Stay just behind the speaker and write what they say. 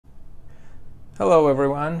Hello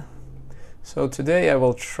everyone. So today I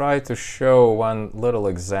will try to show one little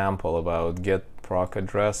example about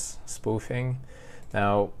GetProcAddress spoofing.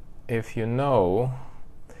 Now, if you know,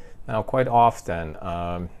 quite often,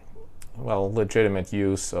 legitimate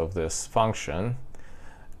use of this function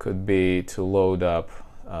could be to load up,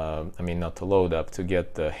 not to load up, to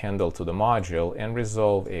get the handle to the module and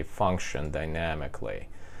resolve a function dynamically.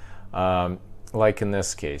 Like in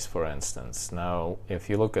this case, for instance. Now, if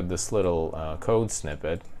you look at this little code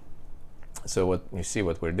snippet, so what you see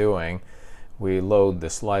what we're doing, we load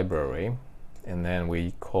this library, and then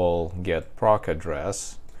we call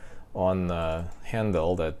GetProcAddress on the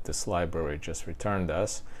handle that this library just returned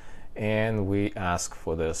us, and we ask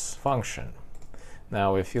for this function.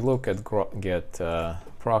 Now, if you look at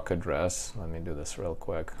GetProcAddress, let me do this real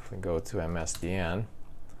quick. If we go to MSDN,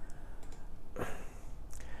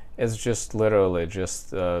 it's just literally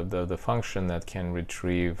just the function that can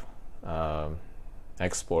retrieve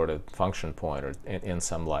exported function pointer in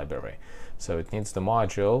some library. So it needs the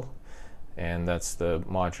module, and that's the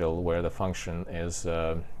module where the function is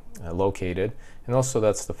located, and also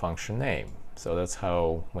that's the function name. So that's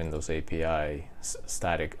how Windows API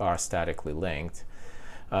are statically linked.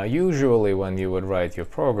 Usually when you would write your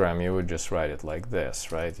program, you would just write it like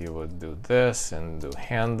this, right? You would do this and do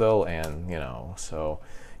handle, and so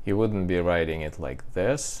you wouldn't be writing it like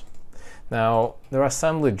this. Now, there are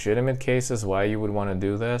some legitimate cases why you would want to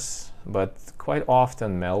do this, but quite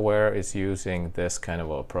often malware is using this kind of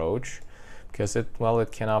approach because it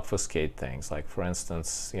can obfuscate things. Like, for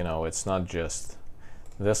instance, it's not just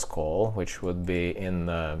this call, which would be in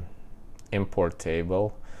the import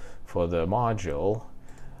table for the module,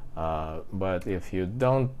 but if you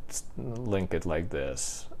don't link it like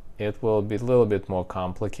this, it will be a little bit more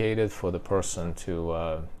complicated for the person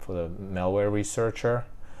to, for the malware researcher,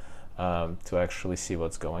 to actually see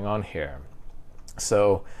what's going on here.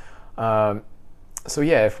 So, yeah,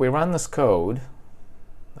 if we run this code,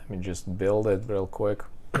 let me just build it real quick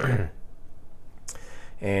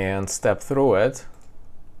and step through it.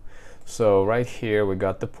 So right here we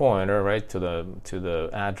got the pointer right to the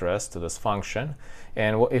address to this function,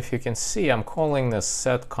 and if you can see, I'm calling this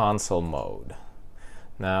set console mode.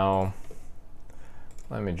 Now,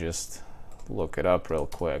 let me just look it up real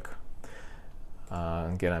quick.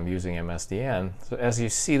 Again, I'm using MSDN. So as you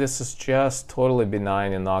see, this is just totally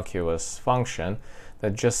benign, innocuous function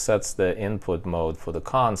that just sets the input mode for the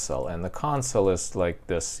console. And the console is like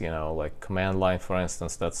this, like command line, for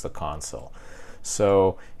instance, that's the console.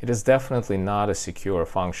 So it is definitely not a secure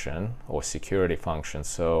function or security function.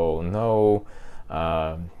 So no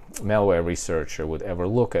malware researcher would ever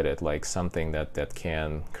look at it like something that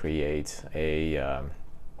can create a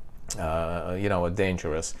a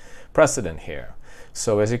dangerous precedent here.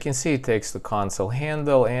 So as you can see, it takes the console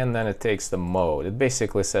handle and then it takes the mode. It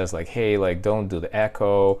basically says like, hey, like don't do the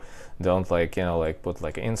echo, don't put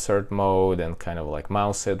like insert mode and kind of like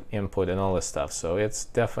mouse it input and all this stuff. So it's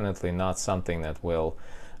definitely not something that will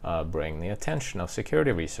bring the attention of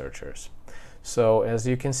security researchers. So as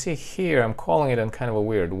you can see here, I'm calling it in kind of a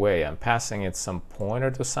weird way. I'm passing it some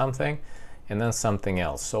pointer to something and then something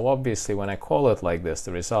else. So obviously when I call it like this,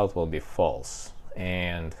 the result will be false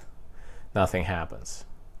and nothing happens.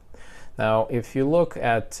 Now if you look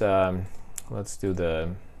at, let's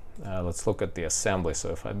look at the assembly.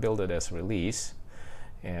 So if I build it as release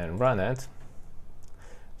and run it,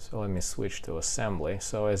 so let me switch to assembly.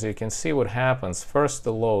 So as you can see what happens, first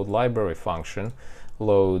the load library function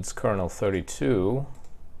loads kernel 32,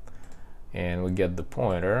 and we get the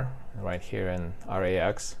pointer right here in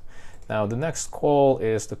RAX. Now the next call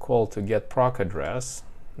is the call to GetProcAddress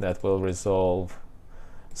that will resolve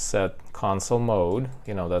set console mode,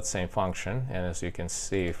 that same function. And as you can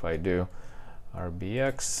see, if I do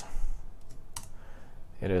RBX,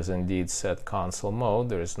 it is indeed set console mode.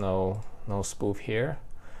 There is no spoof here,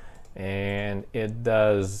 and it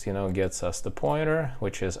does gets us the pointer,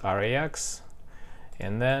 which is RAX.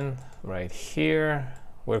 And then right here,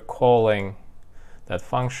 we're calling that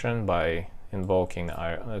function by invoking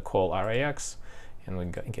the call RAX, and we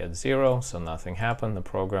get 0, so nothing happened. The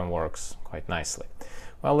program works quite nicely.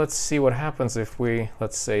 Well, let's see what happens if we,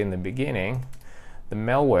 let's say in the beginning, the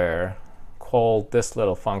malware called this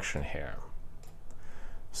little function here.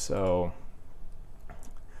 So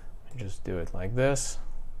just do it like this,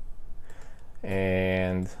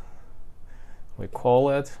 and we call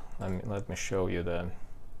it. Let me show you the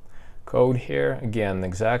code here. Again, the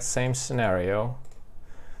exact same scenario.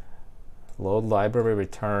 Load library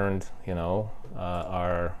returned,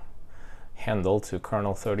 our handle to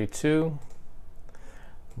kernel 32.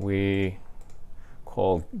 We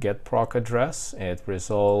called GetProcAddress. It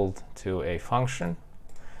resolved to a function,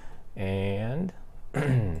 and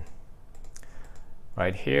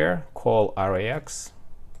right here call RAX,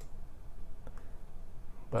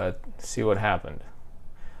 but see what happened.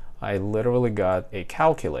 I literally got a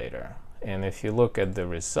calculator, and if you look at the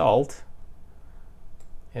result,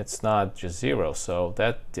 it's not just 0, so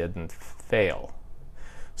that didn't fail.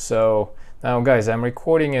 So now guys, I'm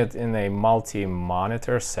recording it in a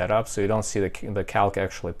multi-monitor setup, so you don't see the calc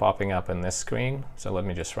actually popping up in this screen. So let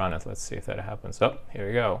me just run it. Let's see if that happens. Oh, here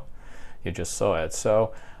we go. You just saw it.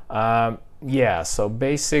 So yeah, so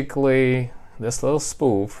basically this little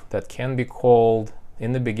spoof that can be called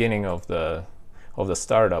in the beginning of the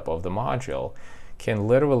startup of the module can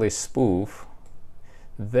literally spoof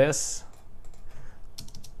this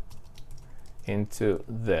into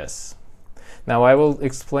this. Now I will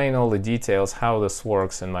explain all the details how this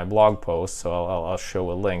works in my blog post, so I'll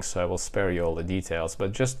show a link, so I will spare you all the details,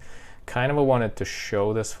 but just kind of wanted to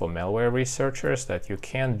show this for malware researchers, that you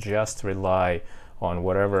can't just rely on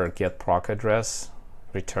whatever GetProcAddress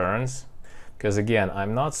returns, because again,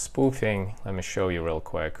 I'm not spoofing. Let me show you real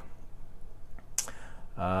quick.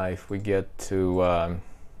 If we get to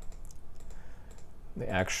the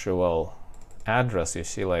actual address, you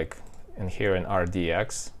see like in here in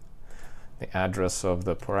RDX, the address of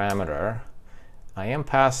the parameter, I am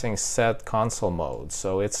passing set console mode,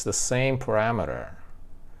 so it's the same parameter.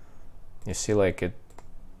 You see like it,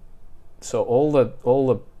 so all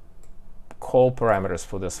the call parameters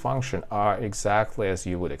for this function are exactly as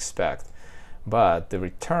you would expect, but the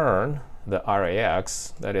return, the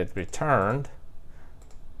RAX that it returned,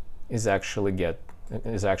 is actually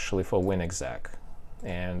for WinExec.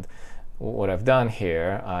 And what I've done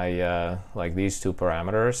here, I like these two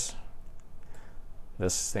parameters.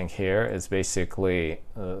 This thing here is basically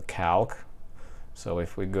calc. So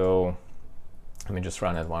if we go, let me just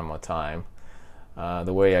run it one more time.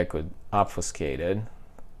 The way I could obfuscate it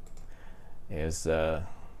is right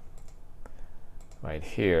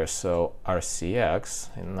here. So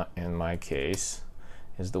RCX in my case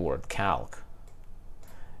is the word calc,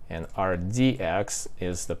 and RDX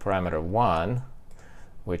is the parameter 1,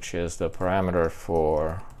 which is the parameter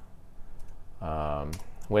for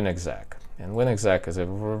WinExec. And WinExec is a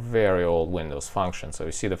very old Windows function. So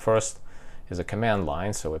you see the first is a command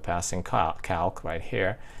line, so we're passing calc right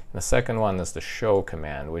here. And the second one is the show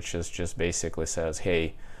command, which is just basically says,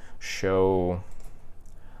 hey, show,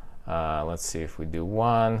 let's see if we do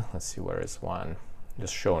 1, let's see where is 1,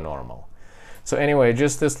 just show normal. So anyway,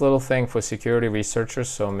 just this little thing for security researchers,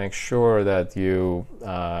 so make sure that you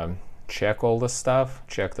check all this stuff,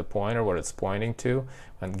 check the pointer, what it's pointing to,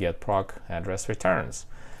 when GetProcAddress returns.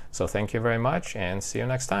 So thank you very much, and see you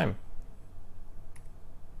next time.